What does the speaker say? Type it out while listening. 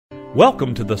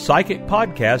Welcome to the Psychic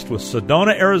Podcast with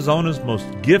Sedona, Arizona's most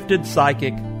gifted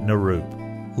psychic,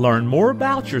 Nirup. Learn more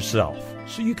about yourself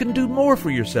so you can do more for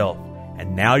yourself.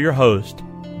 And now your host,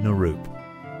 Nirup.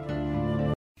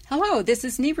 Hello, this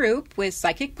is Nirup with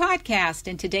Psychic Podcast,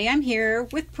 and today I'm here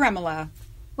with Premila.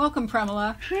 Welcome,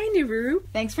 Premila. Hi, Nirup.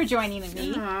 Thanks for joining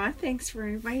me. Aw, thanks for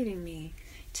inviting me.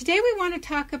 Today we want to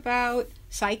talk about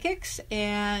psychics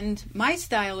and my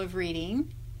style of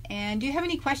reading. And do you have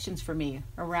any questions for me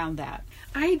around that?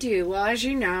 I do. Well, as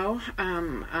you know,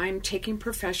 I'm taking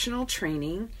professional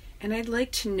training, and I'd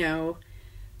like to know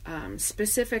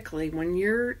specifically when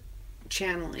you're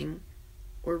channeling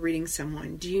or reading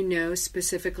someone, do you know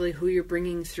specifically who you're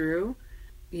bringing through?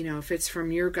 You know, if it's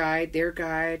from your guide, their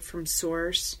guide, from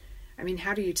source. I mean,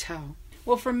 how do you tell?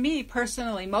 Well, for me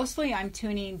personally, mostly I'm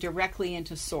tuning directly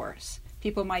into source.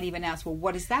 People might even ask, well,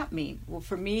 what does that mean? Well,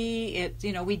 for me,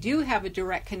 we do have a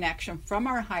direct connection from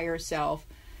our higher self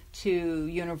to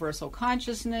universal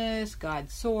consciousness,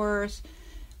 God's source,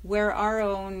 where our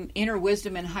own inner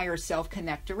wisdom and higher self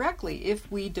connect directly.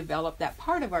 If we develop that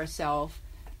part of ourself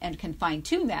and can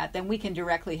fine-tune that, then we can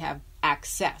directly have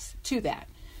access to that.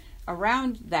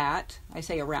 Around that, I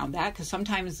say around that because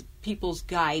sometimes people's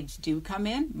guides do come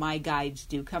in, my guides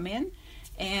do come in,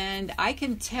 and I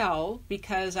can tell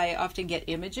because I often get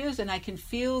images and I can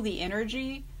feel the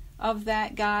energy of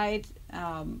that guide.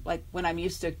 Like when I'm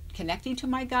used to connecting to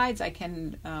my guides, I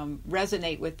can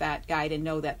resonate with that guide and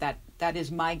know that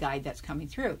is my guide that's coming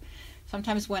through.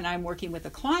 Sometimes when I'm working with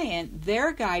a client,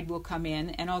 their guide will come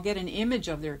in and I'll get an image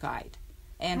of their guide.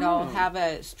 And I'll have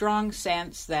a strong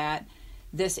sense that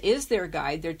this is their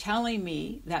guide. They're telling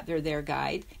me that they're their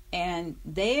guide. And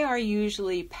they are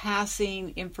usually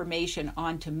passing information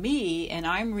on to me, and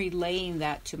I'm relaying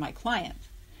that to my client.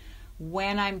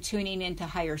 When I'm tuning into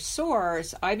higher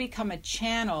source, I become a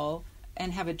channel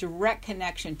and have a direct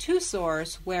connection to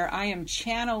source where I am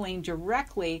channeling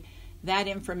directly that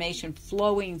information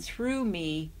flowing through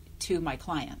me to my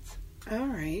clients. All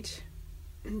right.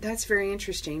 That's very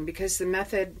interesting because the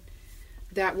method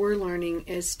that we're learning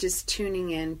is just tuning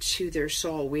in to their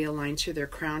soul. We align to their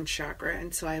crown chakra,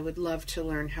 and so I would love to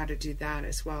learn how to do that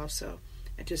as well. So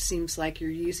it just seems like you're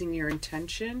using your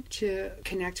intention to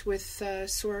connect with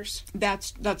source.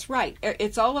 That's right.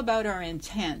 It's all about our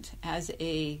intent as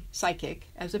a psychic,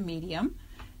 as a medium.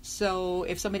 So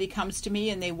if somebody comes to me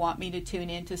and they want me to tune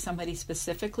into somebody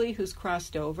specifically who's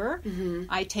crossed over,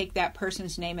 I take that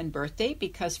person's name and birth date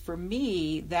because for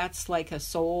me, that's like a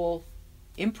soul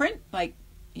imprint. Like,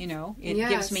 it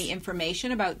gives me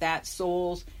information about that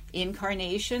soul's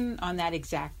incarnation on that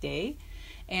exact day.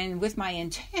 And with my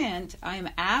intent, I'm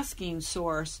asking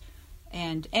source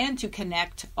and to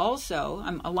connect also.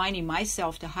 I'm aligning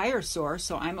myself to higher source,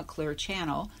 so I'm a clear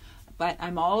channel. But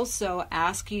I'm also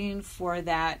asking for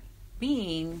that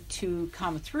being to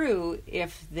come through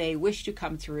if they wish to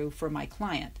come through for my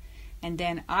client. And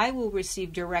then I will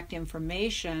receive direct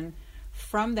information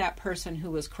from that person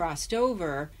who was crossed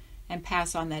over and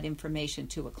pass on that information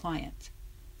to a client.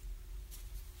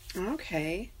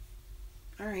 Okay.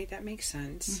 All right, that makes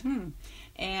sense.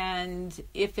 And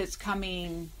if it's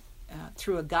coming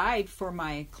through a guide for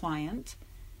my client,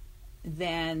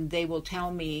 then they will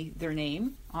tell me their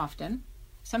name often.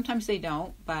 Sometimes they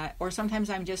don't, or sometimes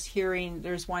I'm just hearing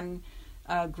there's one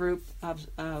group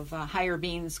of higher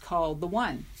beings called the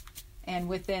One. And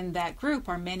within that group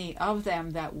are many of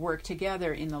them that work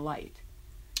together in the light.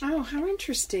 Oh, how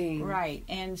interesting. Right.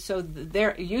 And so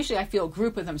usually I feel a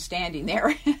group of them standing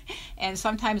there. And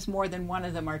sometimes more than one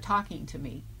of them are talking to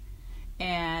me.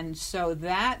 And so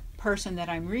that person that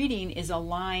I'm reading is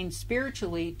aligned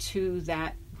spiritually to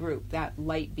that group, that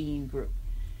light being group.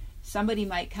 Somebody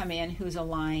might come in who's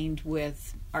aligned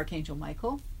with Archangel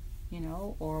Michael,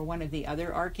 or one of the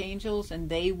other archangels, and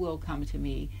they will come to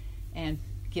me and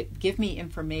give me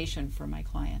information for my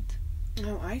client.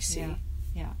 Oh, I see.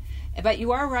 Yeah. But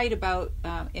you are right about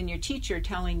in your teacher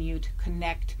telling you to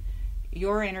connect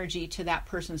your energy to that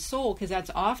person's soul, because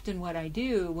that's often what I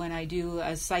do when I do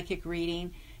a psychic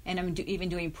reading, and I'm even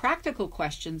doing practical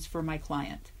questions for my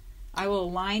client. I will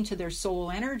align to their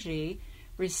soul energy,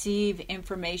 receive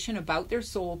information about their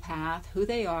soul path, who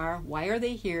they are, why are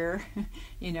they here,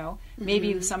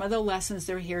 maybe some of the lessons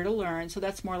they're here to learn. So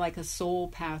that's more like a soul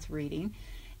path reading.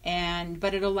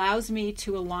 But it allows me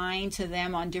to align to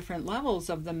them on different levels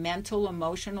of the mental,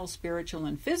 emotional, spiritual,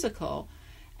 and physical.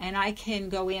 And I can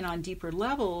go in on deeper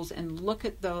levels and look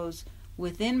at those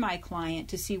within my client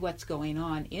to see what's going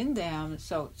on in them,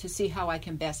 so to see how I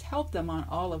can best help them on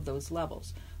all of those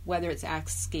levels, whether it's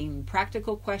asking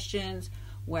practical questions,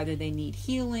 whether they need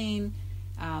healing,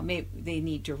 Maybe they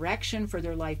need direction for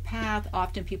their life path.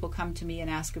 Often people come to me and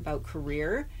ask about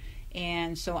career.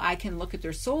 And so I can look at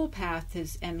their soul path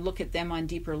and look at them on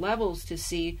deeper levels to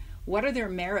see what are their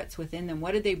merits within them.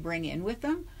 What do they bring in with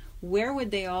them? Where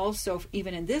would they also,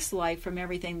 even in this life, from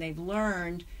everything they've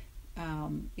learned,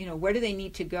 where do they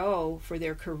need to go for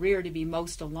their career to be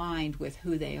most aligned with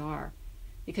who they are?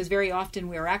 Because very often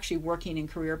we are actually working in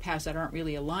career paths that aren't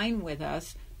really aligned with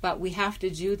us, but we have to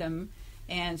do them.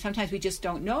 And sometimes we just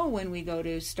don't know when we go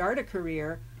to start a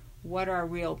career what our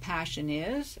real passion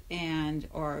is,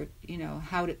 or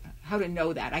how to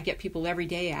know that. I get people every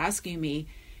day asking me,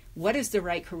 what is the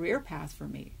right career path for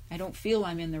me? I don't feel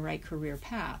I'm in the right career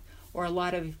path. Or a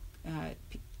lot of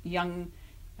young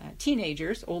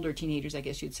teenagers, older teenagers I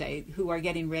guess you'd say, who are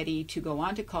getting ready to go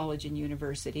on to college and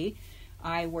university.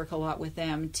 I work a lot with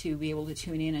them to be able to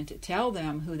tune in and to tell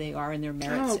them who they are and their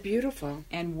merits. Oh, beautiful.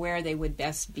 And where they would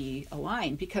best be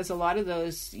aligned. Because a lot of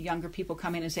those younger people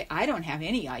come in and say, I don't have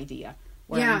any idea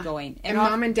where I'm going. And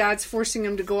mom and dad's forcing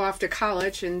them to go off to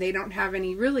college and they don't have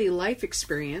any really life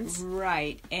experience.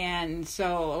 Right. And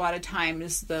so a lot of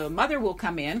times the mother will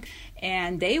come in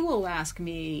and they will ask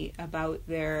me about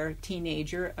their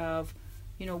teenager of,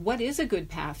 what is a good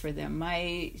path for them?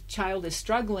 My child is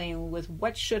struggling with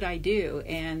what should I do?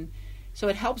 And so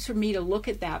it helps for me to look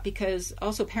at that, because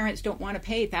also parents don't want to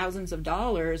pay thousands of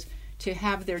dollars to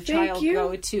have their child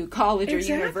go to college or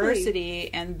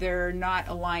university, and they're not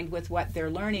aligned with what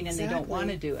they're learning, and they don't want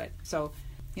to do it. So,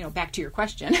 back to your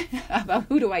question about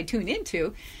who do I tune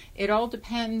into, it all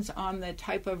depends on the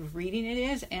type of reading it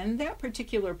is and that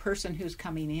particular person who's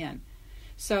coming in.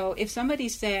 So if somebody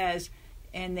says,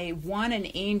 and they want an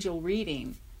angel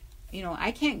reading,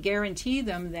 I can't guarantee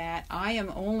them that I am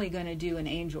only going to do an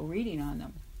angel reading on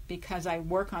them, because I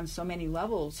work on so many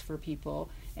levels for people,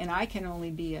 and I can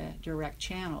only be a direct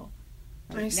channel.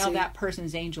 Now that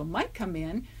person's angel might come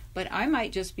in, but I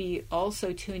might just be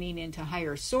also tuning into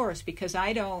higher source, because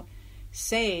I don't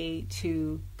say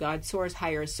to God source,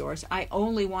 higher source, I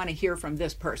only want to hear from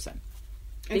this person.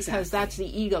 Because that's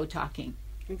the ego talking.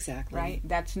 Exactly. Right?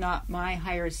 That's not my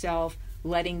higher self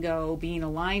letting go, being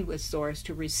aligned with source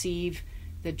to receive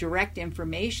the direct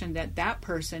information that that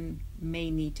person may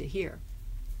need to hear.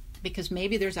 Because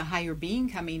maybe there's a higher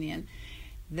being coming in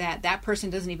that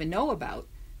person doesn't even know about,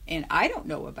 and I don't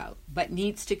know about, but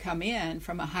needs to come in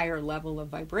from a higher level of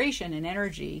vibration and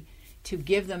energy to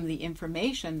give them the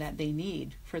information that they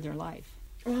need for their life.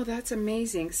 Well, that's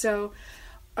amazing. So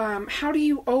how do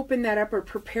you open that up or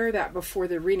prepare that before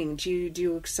the reading? Do you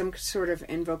do some sort of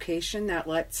invocation that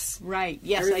lets Right.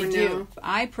 Yes, I do. know?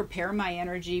 I prepare my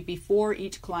energy before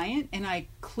each client, and I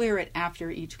clear it after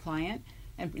each client,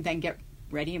 and then get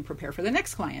ready and prepare for the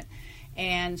next client.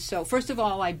 And so, first of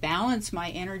all, I balance my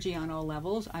energy on all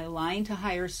levels. I align to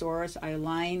higher source. I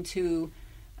align to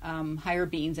higher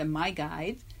beings and my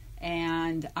guides.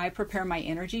 And I prepare my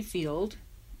energy field,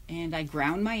 and I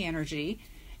ground my energy,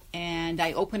 and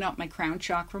I open up my crown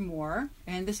chakra more.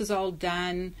 And this is all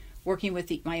done working with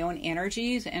my own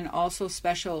energies, and also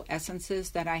special essences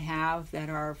that I have that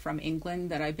are from England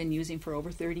that I've been using for over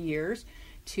 30 years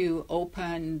to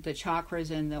open the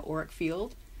chakras in the auric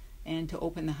field, and to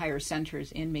open the higher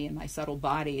centers in me and my subtle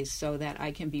bodies, so that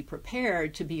I can be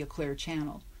prepared to be a clear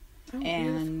channel.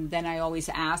 And then I always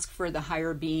ask for the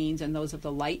higher beings and those of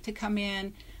the light to come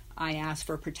in. I ask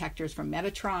for protectors from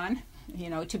Metatron,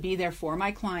 to be there for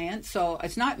my clients. So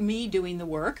it's not me doing the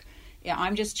work.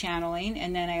 I'm just channeling.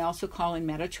 And then I also call in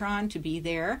Metatron to be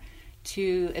there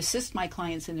to assist my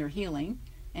clients in their healing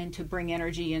and to bring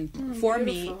energy in for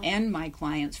me and my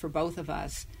clients, for both of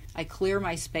us. I clear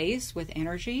my space with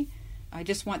energy. I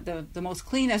just want the most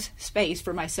cleanest space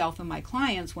for myself and my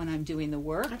clients when I'm doing the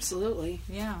work. Absolutely.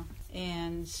 Yeah.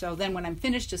 And so then when I'm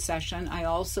finished a session, I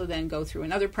also then go through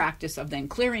another practice of then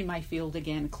clearing my field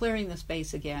again, clearing the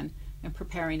space again, and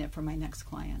preparing it for my next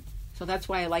client. So that's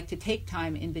why I like to take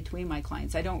time in between my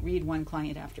clients. I don't read one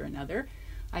client after another.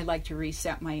 I like to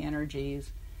reset my energies,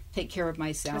 take care of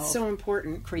myself. That's so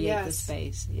important. Create the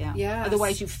space. Yeah. Yes.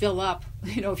 Otherwise you fill up.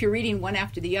 If you're reading one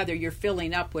after the other, you're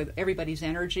filling up with everybody's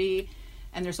energy.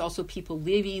 And there's also people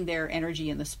leaving their energy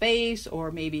in the space,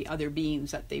 or maybe other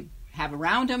beings that they have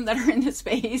around them that are in the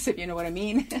space, if you know what I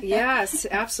mean. Yes,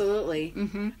 absolutely.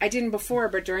 Mm-hmm. I didn't before,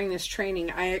 but during this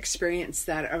training, I experienced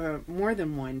that more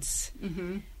than once.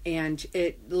 Mm-hmm. And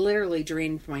it literally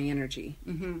drained my energy.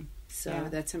 Mm-hmm. So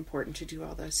that's important to do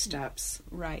all those steps.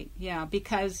 Right, yeah,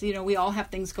 because, we all have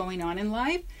things going on in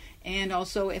life. And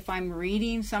also, if I'm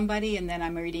reading somebody and then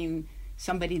I'm reading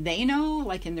somebody they know,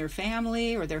 like in their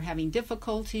family, or they're having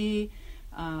difficulty,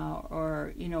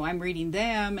 or, I'm reading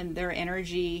them and their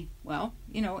energy. Well,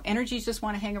 energies just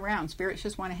want to hang around. Spirits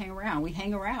just want to hang around. We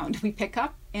hang around. We pick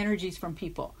up energies from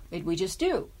people. We just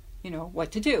do,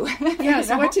 what to do. Yes,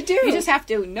 what to do. You just have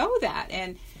to know that.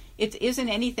 And it isn't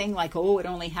anything like, it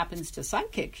only happens to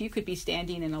psychics. You could be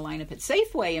standing in a lineup at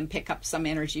Safeway and pick up some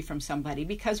energy from somebody,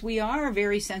 because we are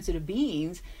very sensitive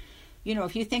beings.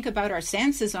 If you think about our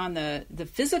senses on the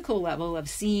physical level of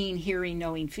seeing, hearing,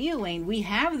 knowing, feeling, we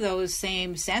have those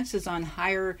same senses on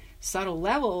higher subtle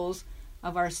levels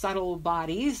of our subtle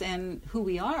bodies and who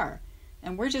we are.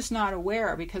 And we're just not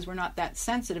aware because we're not that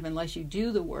sensitive unless you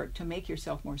do the work to make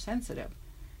yourself more sensitive.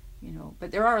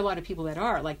 But there are a lot of people that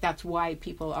are. Like, that's why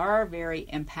people are very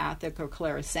empathic or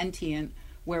clairsentient,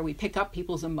 where we pick up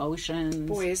people's emotions.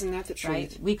 Boy, isn't that the truth?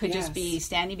 Right? We could just be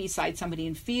standing beside somebody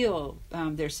and feel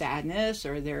their sadness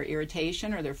or their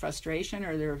irritation or their frustration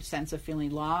or their sense of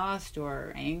feeling lost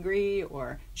or angry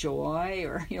or joy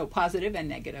or, positive and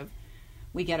negative.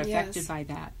 We get affected by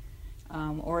that.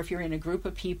 Or if you're in a group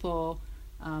of people,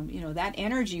 that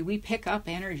energy, we pick up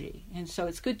energy. And so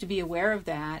it's good to be aware of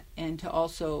that, and to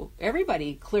also,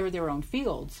 everybody clear their own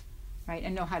fields, right,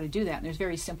 and know how to do that. And there's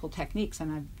very simple techniques,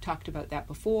 and I've talked about that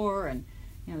before, and,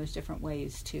 there's different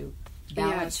ways to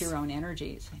balance your own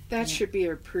energies. That should be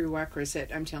a prerequisite,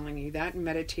 I'm telling you, that and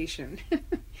meditation.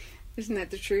 Isn't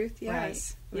that the truth?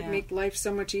 Yes. Right. It would make life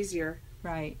so much easier.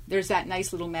 Right. There's that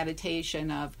nice little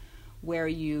meditation of where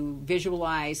you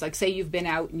visualize, like, say you've been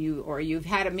out and you've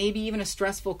had maybe even a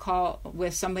stressful call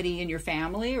with somebody in your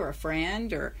family or a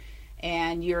friend,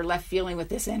 and you're left feeling with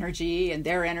this energy and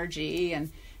their energy.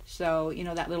 And so,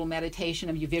 that little meditation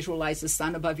of you visualize the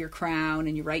sun above your crown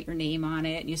and you write your name on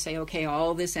it and you say, okay,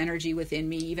 all this energy within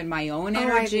me, even my own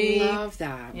energy. I love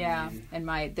that. Yeah.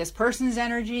 And this person's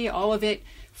energy, all of it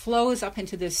flows up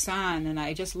into this sun, and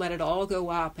I just let it all go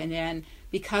up. And then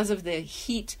because of the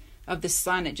heat of the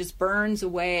sun, it just burns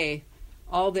away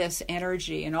all this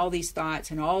energy and all these thoughts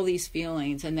and all these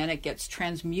feelings, and then it gets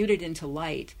transmuted into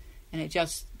light, and it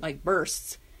just like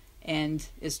bursts and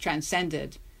is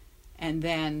transcended. And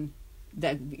then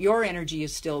your energy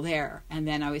is still there. And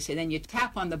then I always say, then you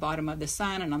tap on the bottom of the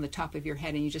sun and on the top of your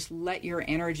head, and you just let your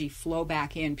energy flow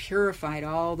back in, purified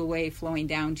all the way, flowing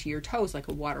down to your toes like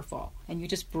a waterfall. And you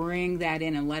just bring that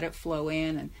in and let it flow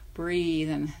in, and breathe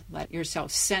and let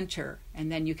yourself center.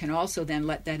 And then you can also then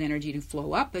let that energy to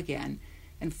flow up again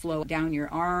and flow down your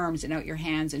arms and out your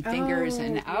hands and fingers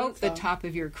and out the top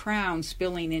of your crown,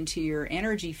 spilling into your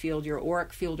energy field, your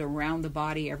auric field around the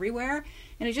body everywhere.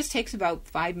 And it just takes about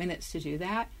 5 minutes to do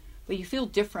that, but you feel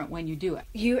different when you do it.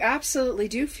 You absolutely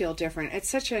do feel different. It's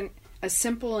such a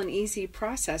simple and easy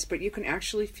process, but you can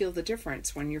actually feel the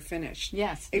difference when you're finished.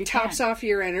 Yes, it tops off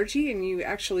your energy, and you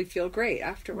actually feel great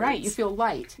afterwards. Right, you feel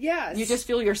light. Yes. You just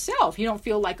feel yourself. You don't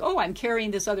feel like, I'm carrying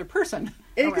this other person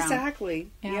around. Exactly.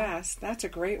 Yeah. Yes, that's a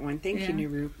great one. Thank you,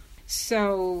 Nirup.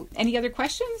 So, any other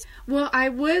questions? Well, I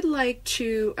would like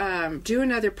to do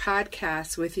another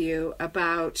podcast with you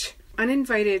about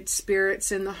uninvited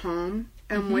spirits in the home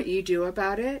and what you do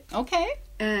about it. Okay.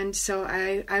 And so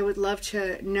I would love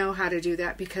to know how to do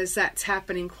that, because that's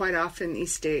happening quite often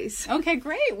these days. Okay,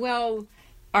 great. Well,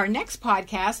 our next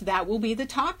podcast, that will be the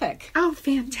topic. Oh,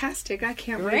 fantastic. I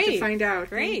can't wait to find out.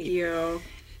 Great. Thank you.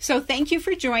 So thank you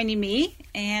for joining me,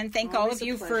 and thank all of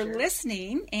you for pleasure.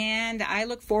 Listening. And I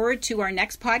look forward to our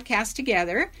next podcast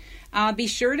together. Be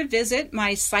sure to visit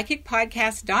my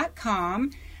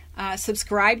psychicpodcast.com.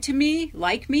 Subscribe to me,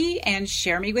 like me, and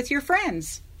share me with your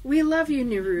friends. We love you,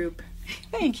 Nirup.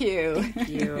 Thank you. Thank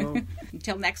you.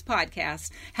 Until next podcast,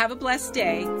 have a blessed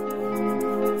day.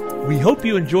 We hope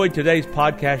you enjoyed today's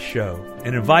podcast show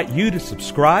and invite you to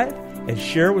subscribe and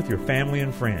share with your family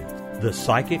and friends. The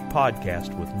Psychic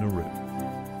Podcast with Nirup.